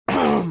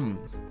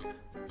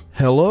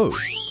Hello.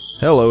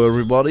 Hello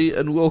everybody,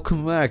 and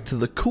welcome back to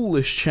the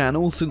coolest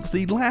channel since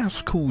the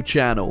last cool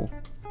channel.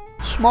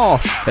 Smosh!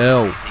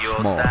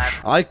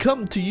 Smosh. I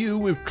come to you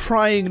with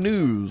trying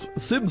news.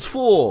 Sims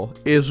 4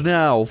 is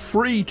now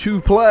free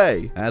to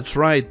play. That's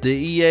right, the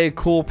EA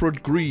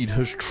corporate greed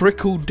has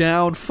trickled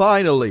down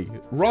finally.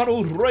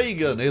 Ronald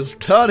Reagan is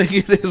turning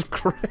in his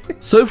grave.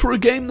 So for a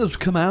game that's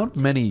come out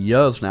many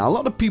years now, a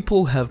lot of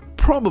people have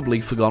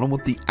probably forgotten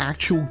what the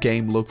actual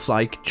game looks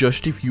like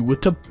just if you were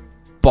to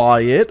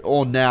buy it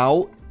or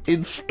now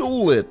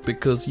install it,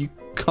 because you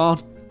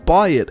can't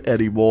buy it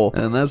anymore.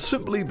 And that's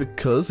simply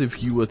because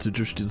if you were to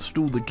just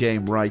install the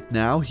game right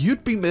now,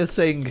 you'd be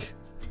missing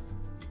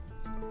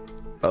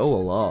a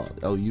lot.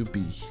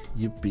 There's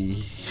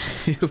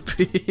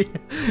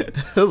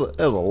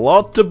a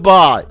lot to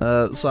buy.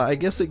 So I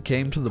guess it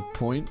came to the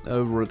point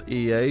over at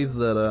EA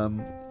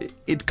that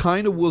it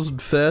kind of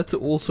wasn't fair to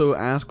also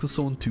ask for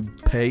someone to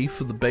pay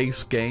for the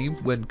base game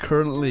when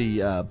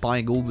currently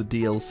buying all the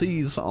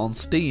DLCs on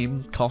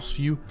Steam costs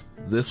you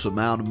this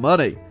amount of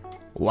money.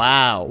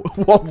 Wow.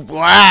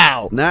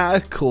 Wow. Now,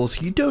 of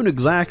course, you don't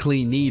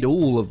exactly need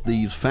all of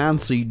these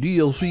fancy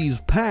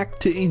DLCs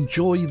packed to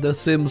enjoy The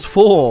Sims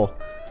 4.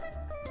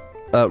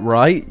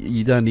 Right?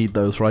 You don't need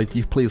those, right?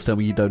 You please tell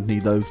me you don't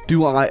need those.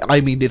 Do I?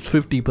 I mean, it's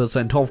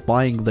 50% off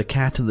buying the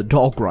cat and the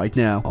dog right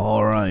now.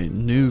 Alright,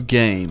 new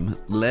game.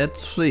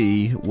 Let's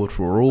see what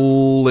we're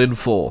all in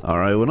for.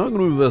 Alright, we're not going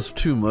to invest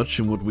too much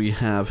in what we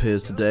have here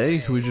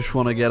today. We just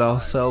want to get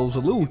ourselves a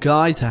little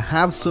guy to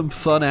have some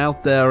fun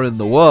out there in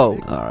the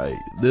world. Alright,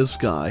 this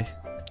guy.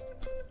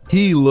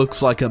 He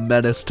looks like a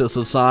menace to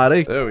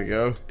society. There we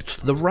go. It's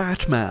the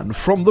Rat Man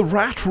from the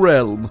Rat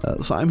Realm.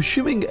 So I'm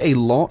assuming a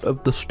lot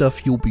of the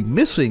stuff you'll be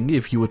missing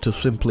if you were to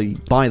simply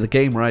buy the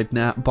game right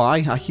now.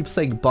 I keep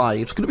saying buy.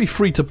 It's going to be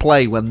free to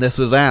play when this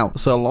is out.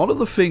 So a lot of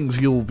the things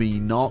you'll be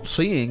not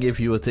seeing if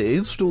you were to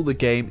install the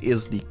game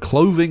is the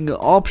clothing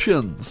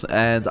options.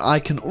 And I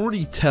can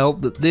already tell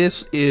that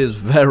this is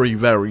very,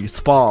 very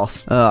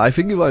sparse. I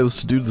think if I was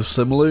to do the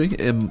simile?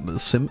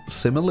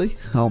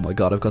 Oh my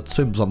god, I've got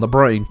Sims on the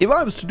brain. If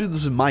I was to do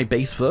this in my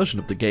base version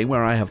of the game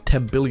where I have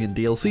 10 billion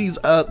DLCs,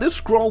 this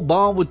scroll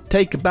bar would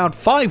take about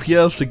 5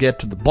 years to get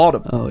to the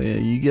bottom. Oh yeah,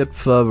 you get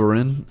further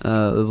in,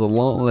 there's a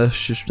lot less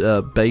just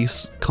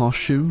base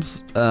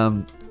costumes.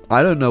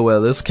 I don't know where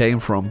this came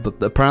from,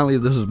 but apparently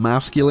this is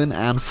masculine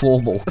and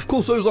formal. Of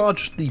course, those are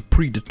just the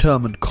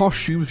predetermined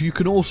costumes. You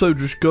can also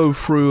just go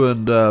through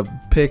and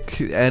pick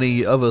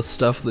any other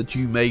stuff that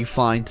you may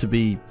find to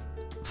be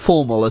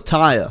formal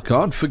attire.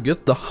 Can't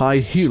forget the high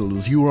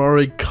heels. You are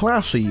a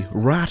classy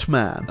rat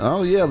man.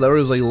 Oh yeah, there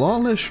is a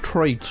lot less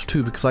traits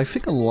too, because I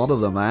think a lot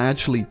of them are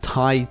actually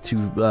tied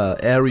to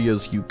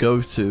areas you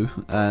go to,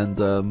 and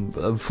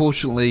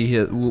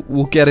unfortunately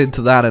we'll get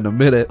into that in a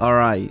minute.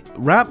 Alright,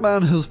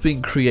 Ratman has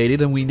been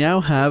created and we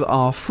now have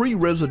our 3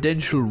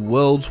 residential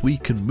worlds we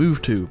can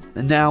move to.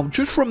 And now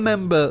just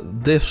remember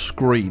this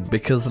screen,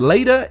 because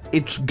later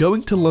it's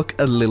going to look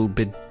a little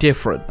bit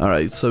different.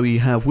 Alright, so we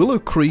have Willow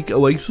Creek,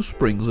 Oasis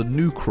Springs, and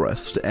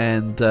Newcrest,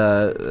 and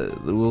the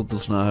world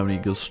does not have any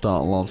good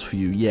start lots for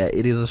you. Yeah,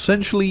 it is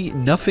essentially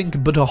nothing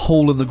but a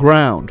hole in the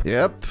ground.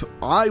 Yep,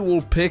 I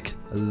will pick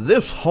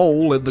this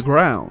hole in the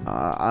ground.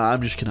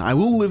 I'm just kidding. I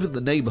will live in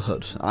the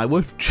neighborhood. I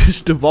won't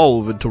just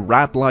evolve into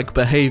rat-like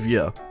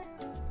behavior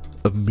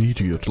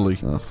immediately.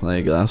 Oh, there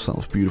you go, that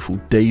sounds beautiful.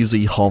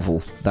 Daisy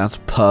Hovel. That's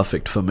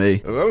perfect for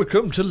me.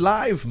 Welcome to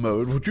live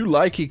mode. Would you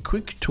like a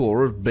quick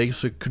tour of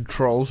basic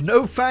controls?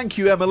 No thank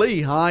you,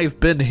 Emily. I've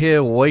been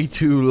here way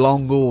too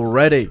long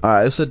already.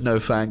 Alright, I said no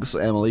thanks,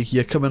 Emily.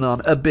 You're coming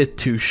on a bit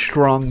too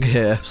strong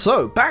here.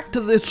 So, back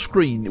to this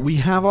screen. We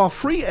have our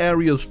 3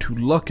 areas to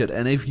look at,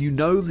 and if you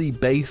know the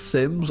base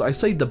Sims, I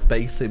say the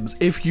base Sims,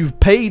 if you've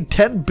paid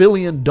 $10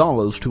 billion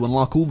to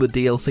unlock all the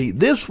DLC,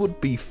 this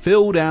would be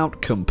filled out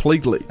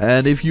completely.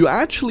 And if you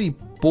actually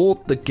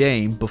bought the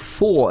game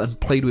before and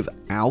played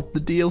without the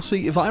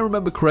DLC, if I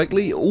remember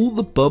correctly, all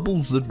the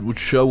bubbles that would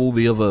show all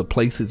the other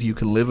places you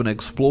can live and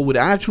explore would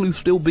actually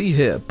still be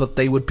here, but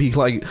they would be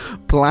like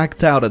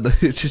blacked out and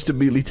it just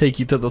immediately take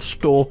you to the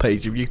store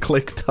page if you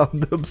clicked on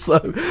them.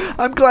 So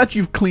I'm glad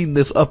you've cleaned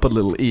this up a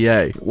little,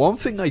 EA. One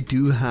thing I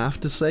do have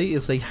to say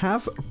is they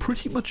have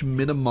pretty much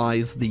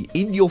minimized the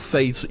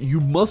in-your-face, you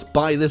must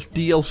buy this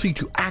DLC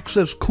to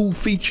access cool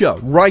feature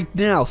right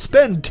now.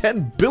 Spend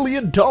 $10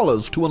 billion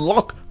to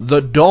unlock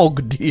the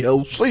dog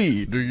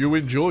DLC. Do you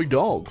enjoy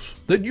dogs?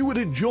 Then you would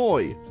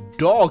enjoy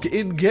dog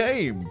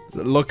in-game.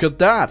 Look at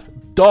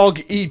that. Dog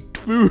eat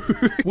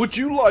food. Would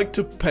you like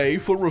to pay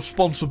for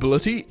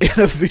responsibility in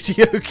a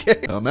video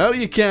game? Well, now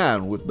you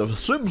can with the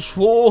Sims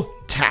 4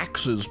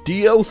 Taxes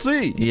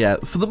DLC. Yeah,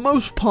 for the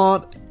most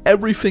part,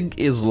 everything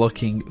is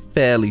looking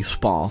fairly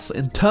sparse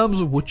in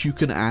terms of what you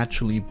can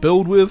actually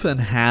build with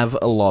and have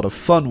a lot of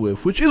fun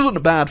with, which isn't a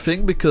bad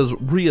thing because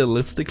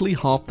realistically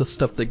half the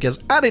stuff that gets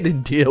added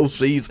in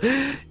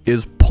DLCs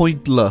is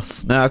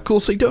pointless. Now of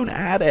course they don't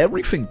add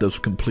everything that's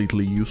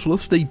completely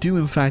useless. They do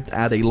in fact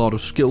add a lot of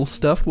skill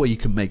stuff where you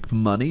can make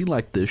money,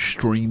 like the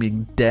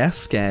streaming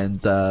desk and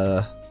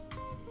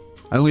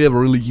I only ever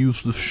really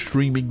use the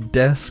streaming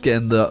desk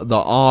and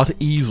the art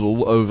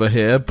easel over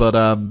here,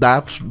 but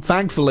that's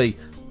thankfully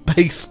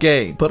base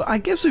game. But I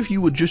guess if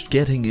you were just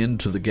getting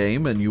into the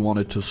game and you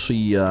wanted to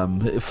see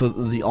for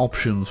the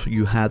options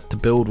you had to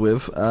build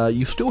with,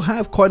 you still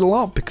have quite a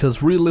lot,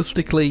 because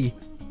realistically,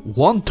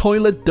 one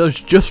toilet does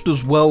just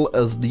as well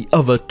as the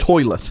other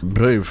toilet.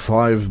 Pay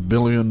 $5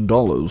 billion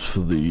for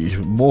the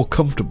more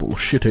comfortable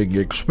shitting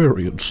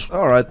experience.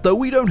 Alright, though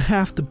we don't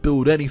have to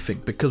build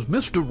anything, because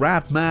Mr.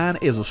 Ratman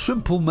is a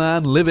simple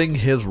man living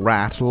his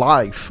rat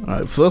life.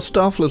 Alright, first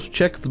off, let's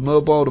check the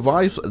mobile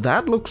device.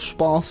 That looks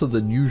sparser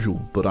than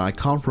usual, but I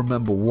can't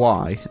remember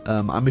why.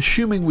 I'm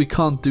assuming we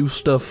can't do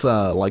stuff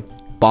like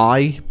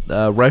buy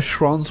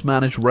restaurants,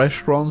 manage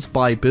restaurants,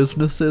 buy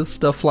businesses,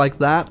 stuff like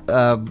that.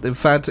 In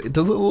fact, it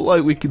doesn't look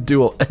like we can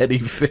do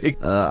anything.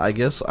 I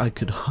guess I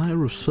could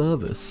hire a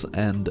service,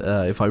 and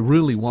if I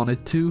really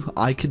wanted to,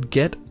 I could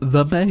get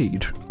the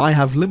maid. I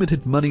have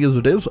limited money as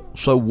it is,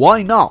 so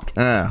why not?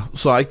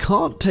 So I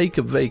can't take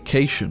a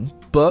vacation,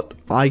 but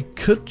I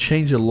could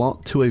change a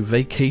lot to a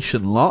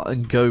vacation lot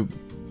and go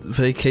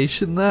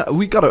vacation there.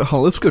 We got it.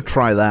 Let's go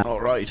try that.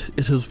 Alright,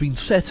 it has been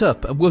set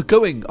up and we're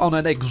going on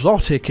an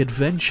exotic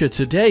adventure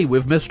today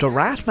with Mr.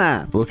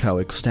 Ratman. Look how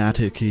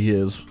ecstatic he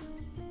is.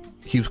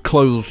 He's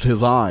closed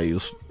his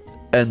eyes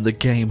and the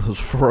game has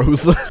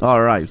frozen.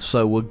 Alright,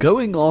 so we're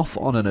going off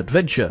on an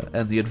adventure,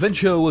 and the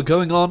adventure we're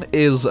going on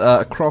is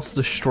across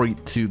the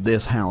street to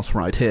this house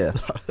right here.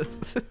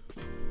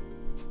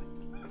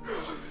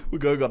 We're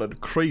going on a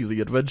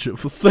crazy adventure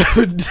for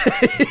 7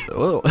 days.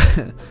 Well,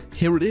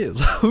 here it is.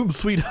 Home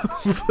sweet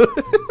home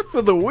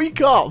for the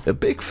week off. A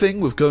big thing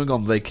with going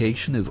on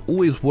vacation is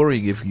always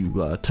worrying if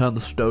you turn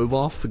the stove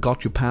off,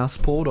 forgot your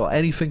passport, or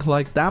anything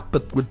like that.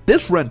 But with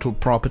this rental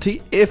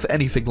property, if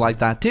anything like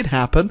that did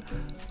happen,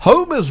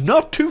 home is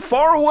not too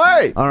far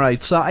away!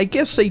 Alright, so I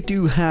guess they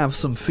do have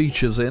some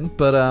features in,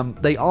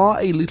 but they are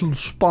a little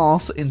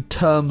sparse in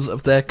terms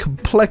of their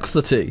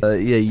complexity.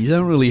 Yeah, you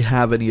don't really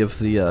have any of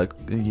the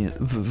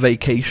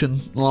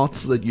vacation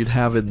lots that you'd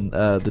have in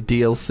the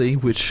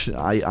DLC, which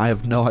I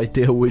have no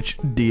idea which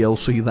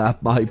DLC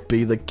that might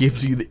be that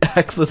gives you the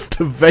access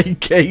to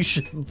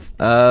vacations.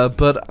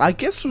 But I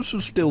guess this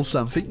is still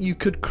something. You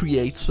could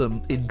create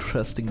some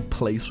interesting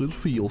places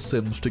for your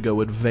Sims to go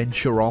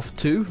adventure off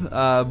to.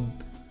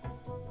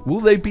 Will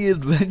they be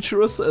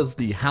adventurous as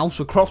the house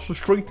across the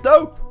street,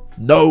 though?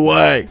 No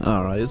way!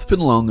 Alright, it's been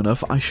long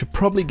enough. I should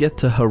probably get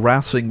to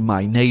harassing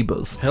my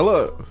neighbors.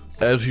 Hello.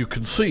 As you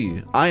can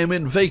see, I am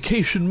in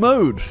vacation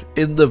mode,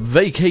 in the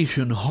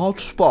vacation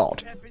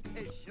hotspot.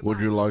 Would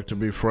you like to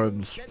be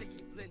friends?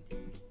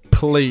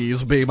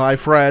 Please be my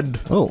friend.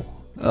 Oh,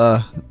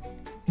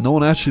 no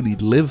one actually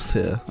lives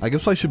here. I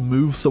guess I should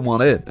move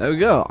someone in. There we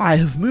go. I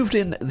have moved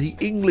in the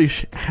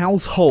English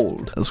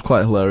household. That's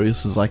quite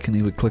hilarious, as I can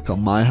either click on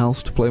my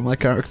house to play my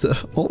character,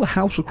 or the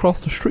house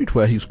across the street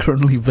where he's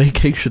currently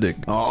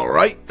vacationing.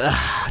 Alright,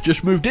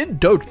 just moved in.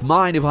 Don't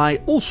mind if I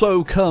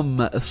also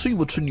come see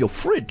what's in your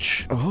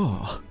fridge.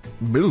 Oh,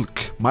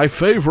 milk, my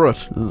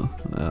favorite. Oh,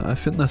 I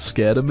think they're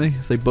scared of me.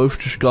 They both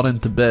just got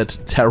into bed,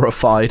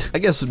 terrified. I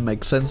guess it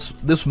makes sense.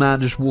 This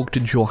man just walked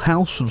into your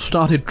house and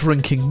started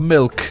drinking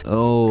milk.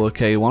 Oh,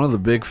 okay. One of the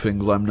big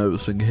things I'm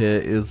noticing here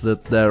is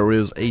that there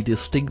is a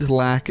distinct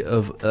lack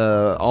of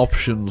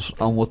options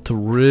on what to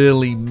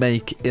really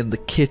make in the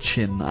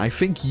kitchen. I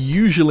think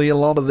usually a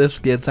lot of this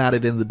gets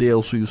added in the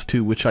DLCs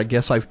too, which I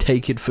guess I've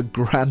taken for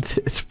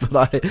granted.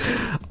 But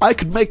I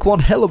could make one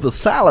hell of a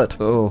salad.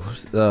 Oh,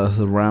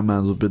 the ram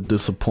man's a bit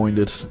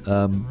disappointed.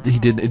 He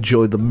didn't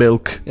enjoy the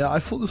milk. Yeah, I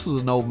thought this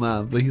was an old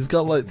man, but he's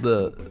got like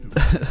the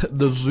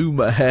the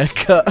Zoomer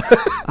haircut.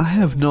 I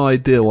have no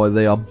idea why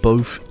they are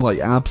both like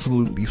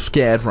absolutely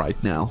scared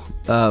right now.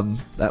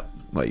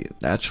 Wait,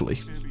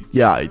 actually,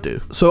 yeah, I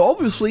do. So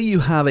obviously you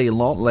have a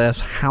lot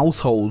less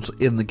households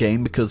in the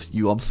game because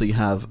you obviously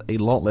have a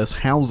lot less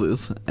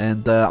houses,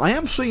 and I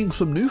am seeing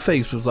some new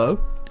faces though.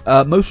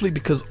 Mostly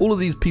because all of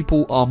these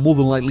people are more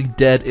than likely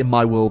dead in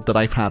my world that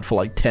I've had for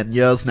like 10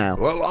 years now.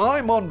 Well,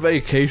 I'm on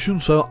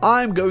vacation, so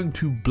I'm going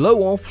to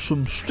blow off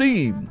some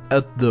steam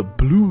at the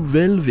Blue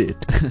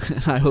Velvet.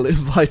 And I will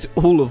invite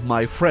all of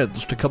my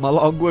friends to come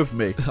along with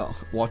me. Oh,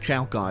 watch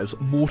out, guys.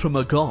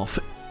 Mortimer Goff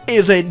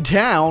is in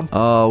town.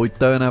 Oh, we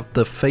don't have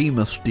the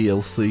famous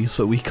DLC,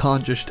 so we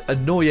can't just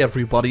annoy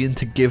everybody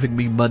into giving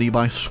me money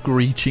by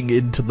screeching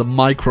into the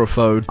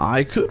microphone.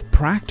 I could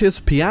practice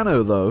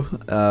piano though.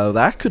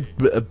 That could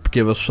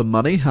give us some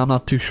money. I'm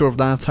not too sure if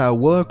that's how it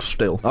works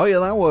still. Oh yeah,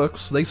 that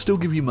works. They still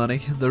give you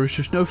money. There is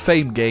just no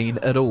fame gain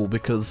at all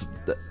because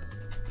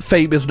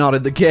fame is not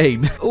in the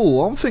game. Oh,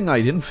 one thing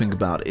I didn't think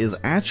about is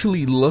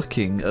actually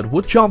looking at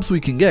what jobs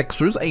we can get, because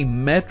there's a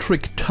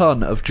metric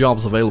ton of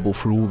jobs available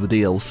for all the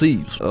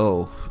DLCs.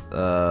 Oh,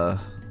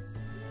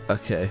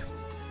 okay.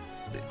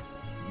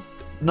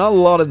 Not a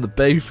lot in the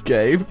base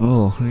game.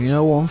 Oh, you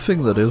know, one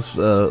thing that is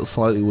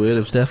slightly weird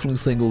is definitely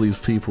seeing all these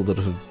people that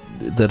have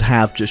that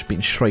have just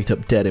been straight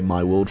up dead in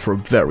my world for a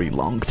very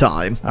long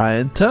time.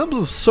 In terms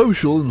of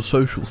social and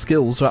social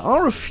skills, there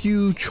are a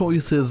few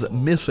choices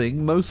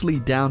missing, mostly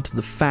down to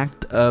the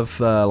fact of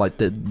like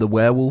the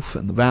werewolf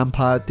and the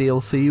vampire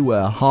DLC,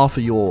 where half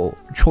of your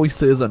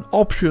choices and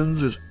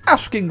options is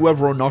asking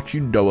whether or not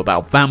you know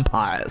about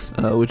vampires,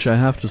 which I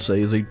have to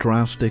say is a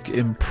drastic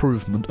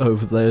improvement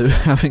over there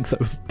having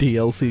those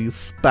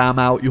DLCs spam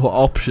out your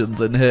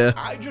options in here.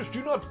 I just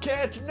do not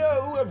care to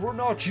know whether or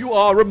not you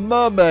are a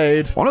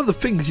mermaid. One of the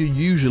things you're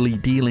usually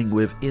dealing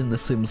with in The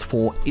Sims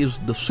 4 is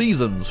the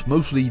seasons,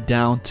 mostly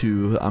down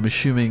to, I'm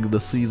assuming, the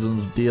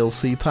seasons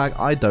DLC pack.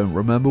 I don't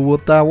remember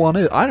what that one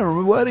is. I don't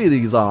remember what any of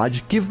these are. I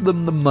just give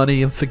them the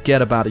money and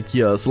forget about it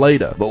years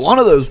later. But one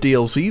of those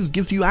DLCs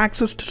gives you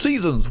access to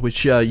seasons,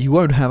 which you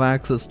won't have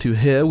access to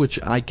here, which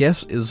I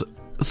guess is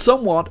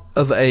somewhat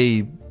of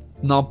a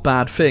not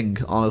bad thing,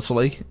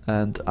 honestly,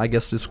 and I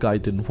guess this guy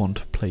didn't want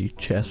to play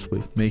chess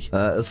with me.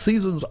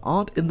 Seasons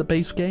aren't in the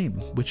base game,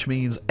 which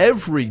means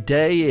every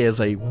day is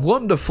a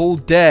wonderful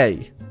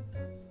day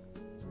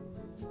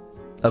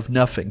of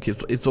nothing.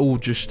 It's all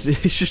just,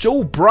 it's just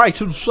all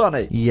bright and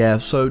sunny. Yeah,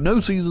 so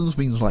no seasons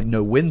means like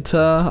no winter.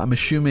 I'm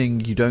assuming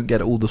you don't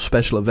get all the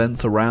special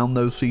events around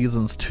those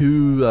seasons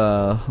too,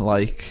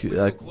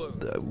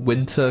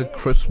 winter,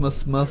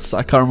 Christmas,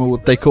 I can't remember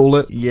what they call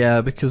it. Yeah,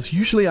 because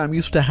usually I'm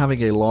used to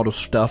having a lot of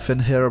stuff in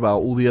here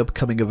about all the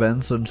upcoming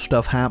events and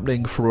stuff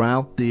happening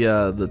throughout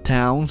the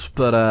towns,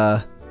 but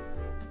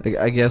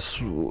I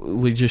guess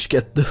we just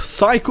get the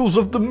cycles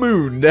of the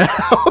moon now.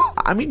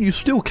 I mean, you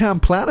still can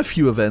plan a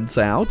few events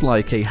out,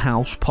 like a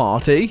house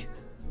party.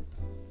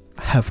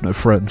 Have no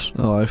friends.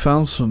 Oh, I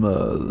found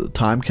some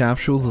time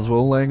capsules as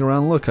well laying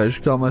around. Look, I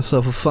just got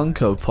myself a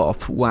Funko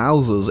Pop.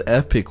 Wowzers,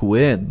 epic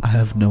win. I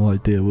have no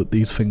idea what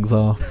these things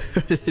are.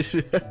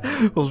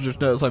 Also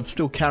just notice I'm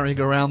still carrying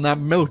around that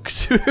milk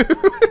too.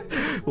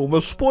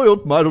 Almost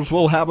spoiled, might as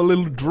well have a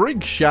little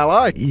drink, shall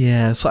I?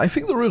 Yeah, so I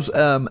think there is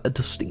a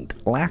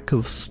distinct lack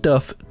of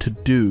stuff to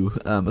do,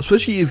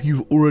 especially if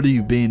you've already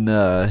been,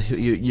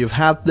 you've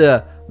had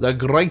the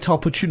great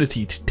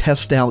opportunity to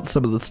test out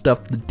some of the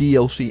stuff the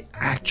DLC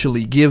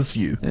actually gives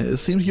you. It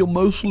seems you're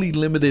mostly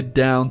limited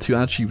down to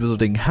actually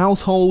visiting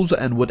households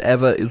and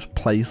whatever is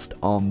placed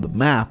on the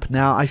map.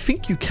 Now, I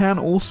think you can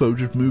also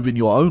just move in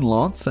your own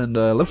lots, and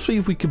let's see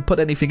if we can put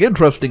anything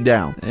interesting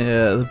down.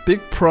 The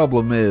big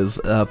problem is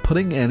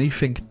putting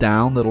anything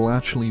down that'll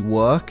actually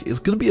work is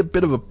going to be a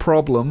bit of a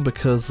problem,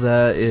 because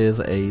there is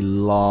a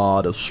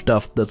lot of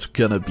stuff that's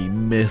going to be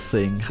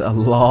missing. A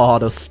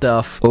lot of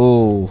stuff.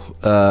 Oh,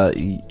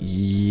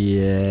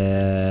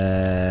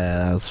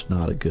 yeah, that's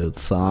not a good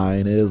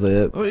sign, is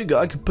it? Oh,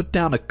 I could put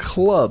down a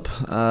club.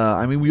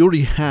 I mean, we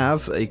already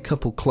have a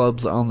couple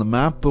clubs on the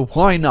map, but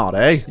why not,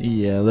 eh?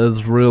 Yeah,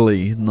 there's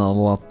really not a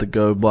lot to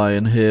go by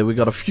in here. We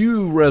got a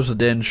few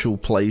residential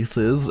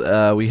places.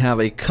 We have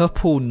a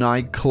couple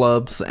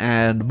nightclubs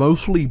and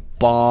mostly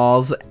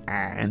bars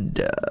and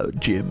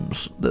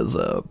gyms.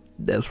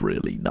 There's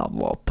really not a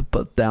lot to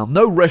put down.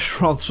 No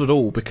restaurants at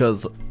all,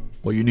 because,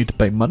 well, you need to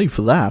pay money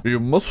for that. You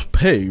must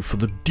pay for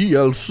the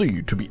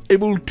DLC to be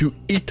able to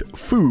eat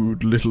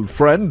food, little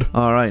friend.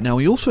 Alright, now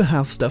we also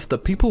have stuff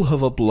that people have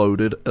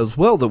uploaded as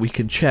well that we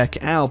can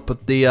check out,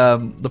 but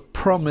the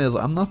problem is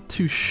I'm not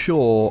too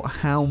sure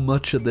how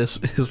much of this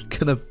is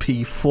gonna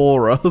be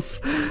for us.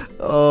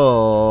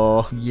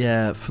 Oh,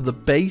 yeah, for the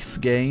base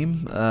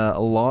game, a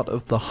lot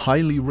of the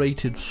highly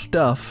rated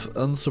stuff,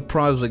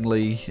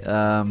 unsurprisingly,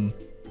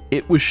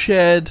 it was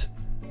shared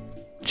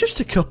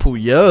just a couple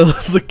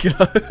years ago.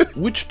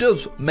 Which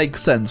does make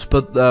sense,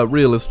 but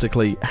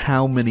realistically,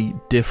 how many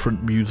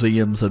different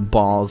museums and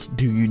bars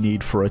do you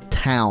need for a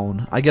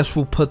town? I guess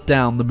we'll put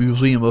down the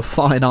Museum of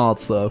Fine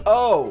Arts, though.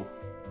 Oh!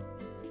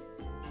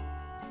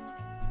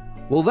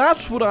 Well,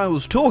 that's what I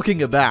was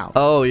talking about.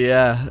 Oh,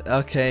 yeah.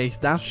 Okay,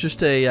 that's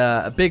just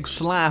a big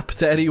slap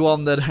to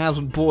anyone that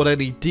hasn't bought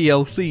any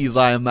DLCs,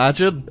 I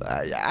imagine.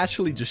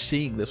 Actually, just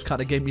seeing this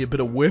kind of gave me a bit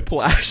of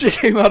whiplash. It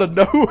came out of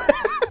nowhere.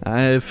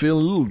 I feel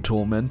a little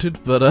tormented,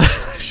 but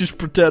let's just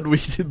pretend we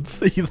didn't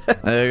see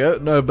that. There you go.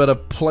 No better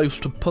place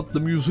to put the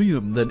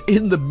museum than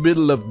in the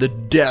middle of the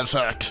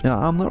desert. Yeah,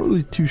 I'm not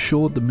really too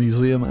sure what the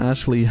museum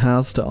actually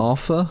has to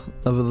offer,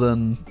 other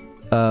than,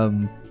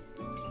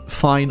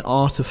 fine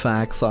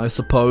artifacts, I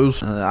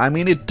suppose. I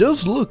mean, it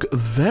does look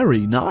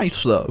very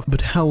nice, though.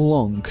 But how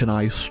long can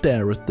I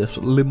stare at this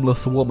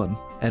limbless woman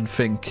and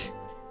think,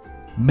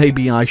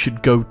 maybe I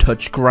should go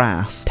touch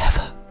grass?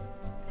 Never.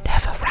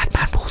 Never.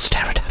 Ratman will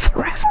stare at her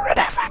forever and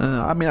ever.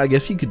 I mean, I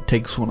guess you could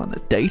take someone on a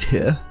date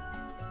here.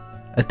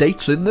 A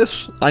date's in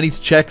this? I need to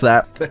check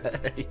that.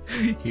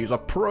 He's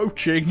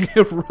approaching.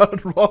 Run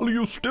while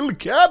you still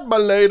can, my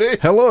lady.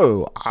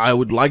 Hello, I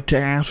would like to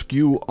ask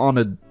you on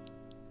a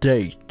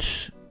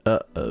date.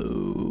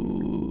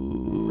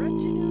 Uh-oh.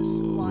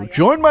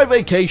 Join my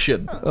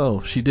vacation.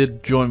 Oh, she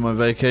did join my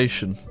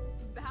vacation.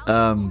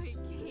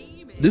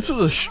 This is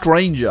a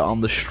stranger on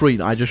the street.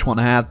 I just want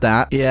to add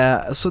that.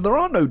 Yeah, so there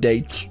are no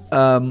dates.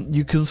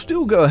 You can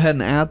still go ahead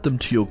and add them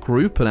to your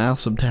group and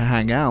ask them to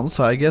hang out.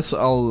 So I guess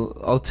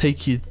I'll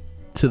take you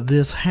to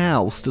this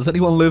house. Does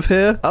anyone live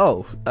here?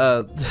 Oh,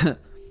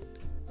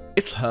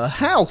 it's her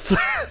house.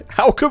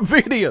 How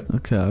convenient.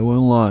 Okay, I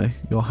won't lie.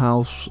 Your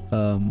house,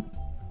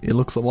 it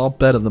looks a lot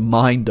better than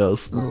mine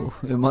does. Oh,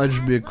 it might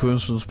just be a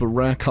coincidence, but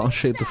Rare can't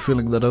shake the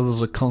feeling that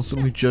others are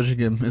constantly judging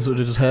him. Is it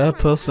his hair,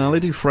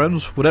 personality,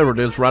 friends? Whatever it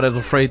is, Rare is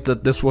afraid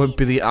that this won't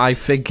be the I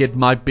think it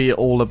might be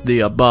all of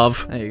the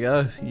above. There you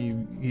go.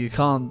 You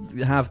can't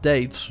have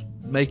dates.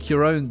 Make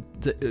your own.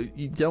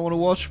 You don't want to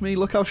watch me?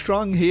 Look how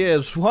strong he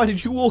is. Why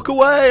did you walk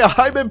away?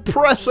 I'm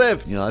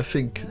impressive. Yeah, I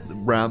think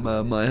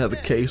Rama might have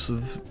a case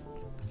of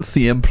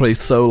CM play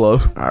solo.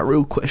 Our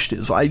real question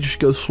is, if I just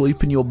go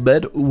sleep in your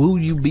bed, will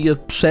you be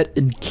upset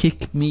and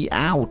kick me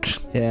out?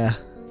 Yeah,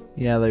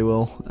 they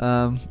will.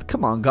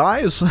 Come on,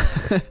 guys.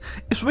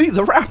 It's me,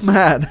 the Rap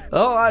Man.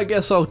 Oh, I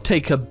guess I'll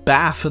take a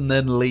bath and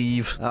then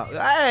leave.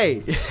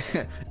 Hey!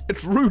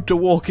 It's rude to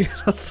walk in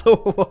so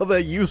while they're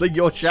using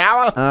your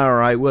shower.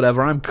 Alright,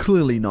 whatever. I'm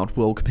clearly not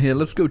welcome here.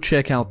 Let's go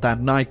check out that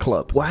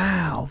nightclub.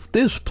 Wow,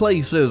 this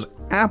place is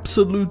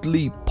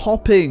absolutely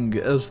popping,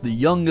 as the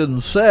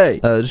young'uns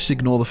say. Just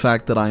ignore the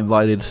fact that I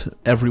invited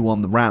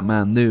everyone the Rat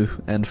Man knew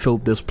and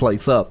filled this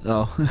place up.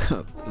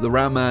 Oh, the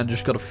Rat Man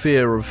just got a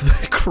fear of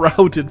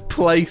crowded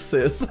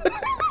places.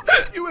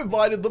 You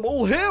invited them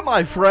all here,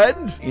 my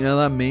friend. You know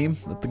that meme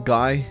with the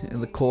guy in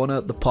the corner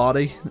at the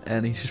party,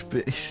 and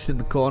he's in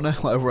the corner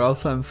while everyone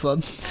else having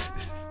fun?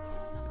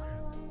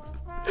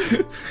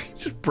 He's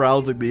just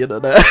browsing the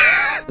internet.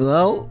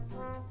 Well,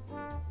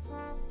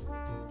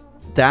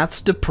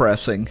 that's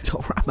depressing.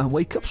 Alright, man,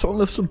 wake up. Someone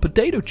left some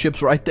potato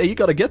chips right there. You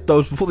gotta get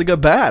those before they go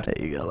bad.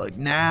 There you go. Like,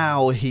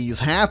 now he's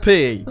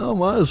happy. Oh,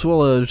 might as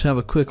well just have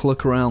a quick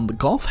look around the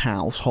Goff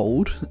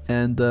household.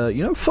 And,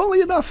 you know,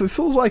 funnily enough, it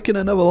feels like in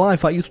another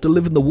life I used to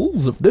live in the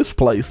walls of this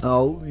place.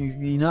 Oh,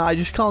 you know, I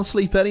just can't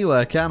sleep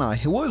anywhere, can I?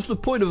 What is the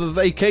point of a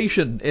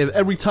vacation if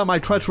every time I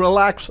try to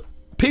relax,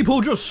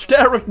 people just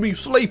stare at me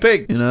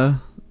sleeping? You know,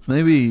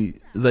 maybe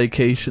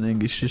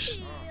vacationing is just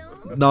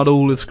not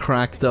all it's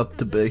cracked up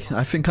to be.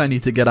 I think I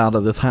need to get out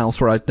of this house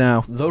right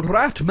now. The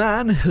Rat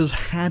Man has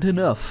had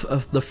enough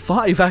of the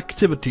 5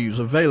 activities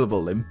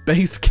available in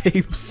base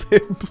game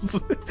Sims.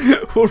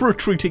 We're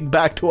retreating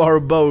back to our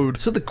abode.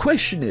 So the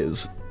question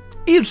is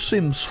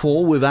Sims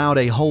 4 without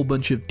a whole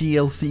bunch of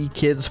DLC,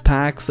 kids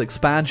packs,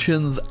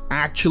 expansions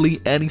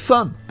actually any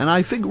fun? And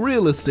I think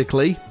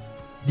realistically,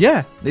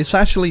 yeah, it's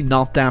actually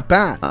not that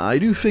bad. I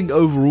do think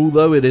overall,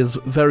 though, it is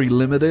very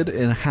limited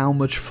in how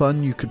much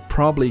fun you could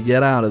probably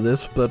get out of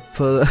this, but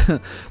for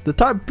the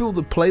type of people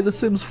that play The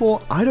Sims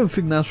 4, I don't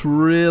think that's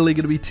really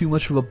going to be too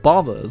much of a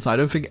bother, as I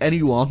don't think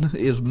anyone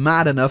is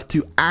mad enough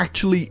to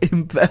actually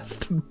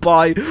invest and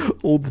buy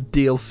all the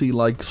DLC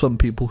like some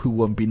people who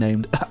won't be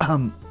named.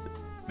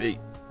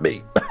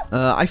 Me.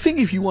 I think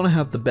if you want to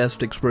have the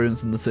best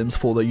experience in The Sims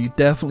 4, though, you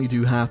definitely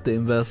do have to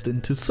invest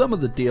into some of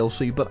the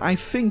DLC, but I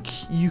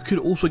think you could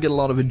also get a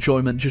lot of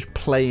enjoyment just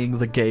playing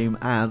the game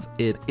as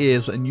it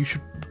is, and you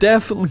should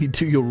definitely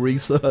do your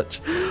research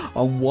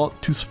on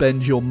what to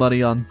spend your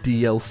money on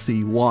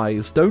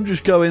DLC-wise. Don't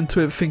just go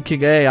into it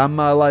thinking, hey, I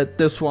might like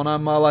this one, I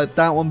might like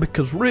that one,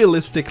 because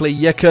realistically,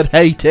 you could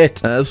hate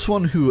it. As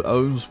someone who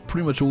owns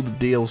pretty much all the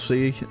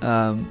DLC,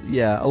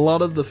 yeah, a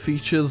lot of the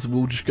features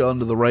will just go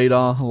under the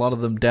radar. A lot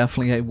of them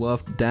definitely ain't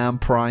worth the damn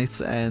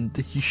price,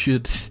 and you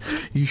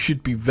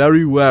should be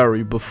very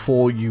wary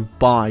before you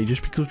buy.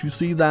 Just because you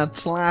see that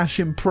slash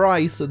in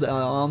price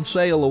on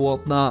sale or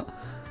whatnot,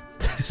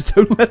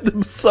 don't let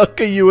them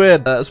sucker you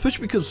in.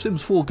 Especially because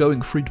Sims 4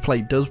 going free to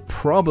play does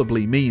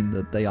probably mean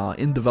that they are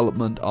in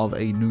development of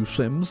a new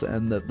Sims,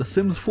 and that the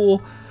Sims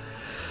 4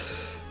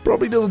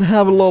 probably doesn't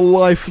have a lot of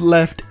life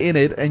left in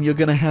it, and you're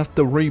gonna have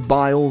to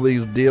rebuy all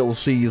these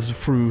DLCs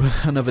through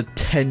another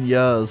 10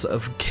 years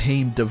of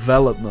game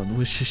development,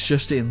 which is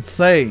just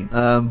insane.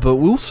 But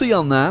we'll see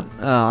on that.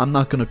 I'm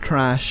not gonna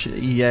trash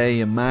EA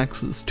and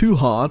Maxis too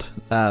hard,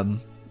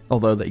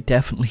 although they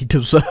definitely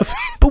deserve it.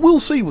 But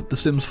we'll see what The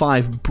Sims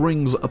 5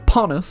 brings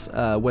upon us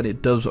when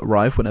it does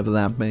arrive, whenever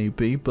that may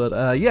be.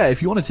 But yeah,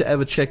 if you wanted to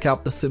ever check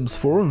out The Sims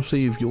 4 and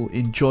see if you'll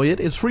enjoy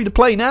it, it's free to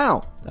play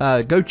now.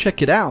 Go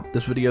check it out.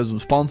 This video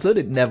isn't sponsored,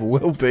 it never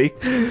will be.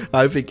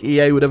 I think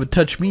EA would ever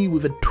touch me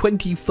with a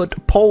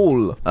 20-foot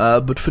pole.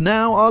 But for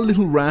now, our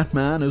little rat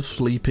man is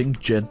sleeping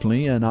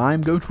gently, and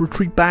I'm going to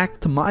retreat back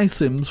to my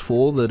Sims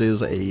 4 that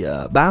is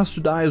a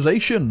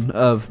bastardization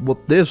of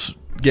what this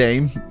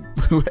game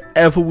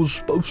ever was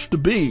supposed to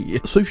be.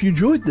 So if you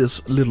enjoyed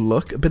this little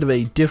look, a bit of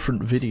a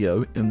different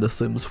video in The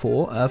Sims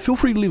 4, feel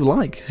free to leave a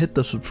like, hit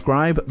the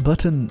subscribe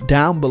button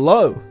down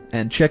below,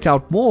 and check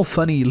out more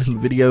funny little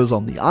videos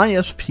on the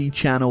ISP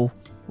channel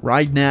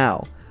right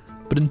now.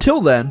 But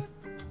until then,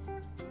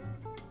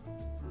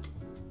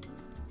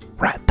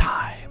 rat time.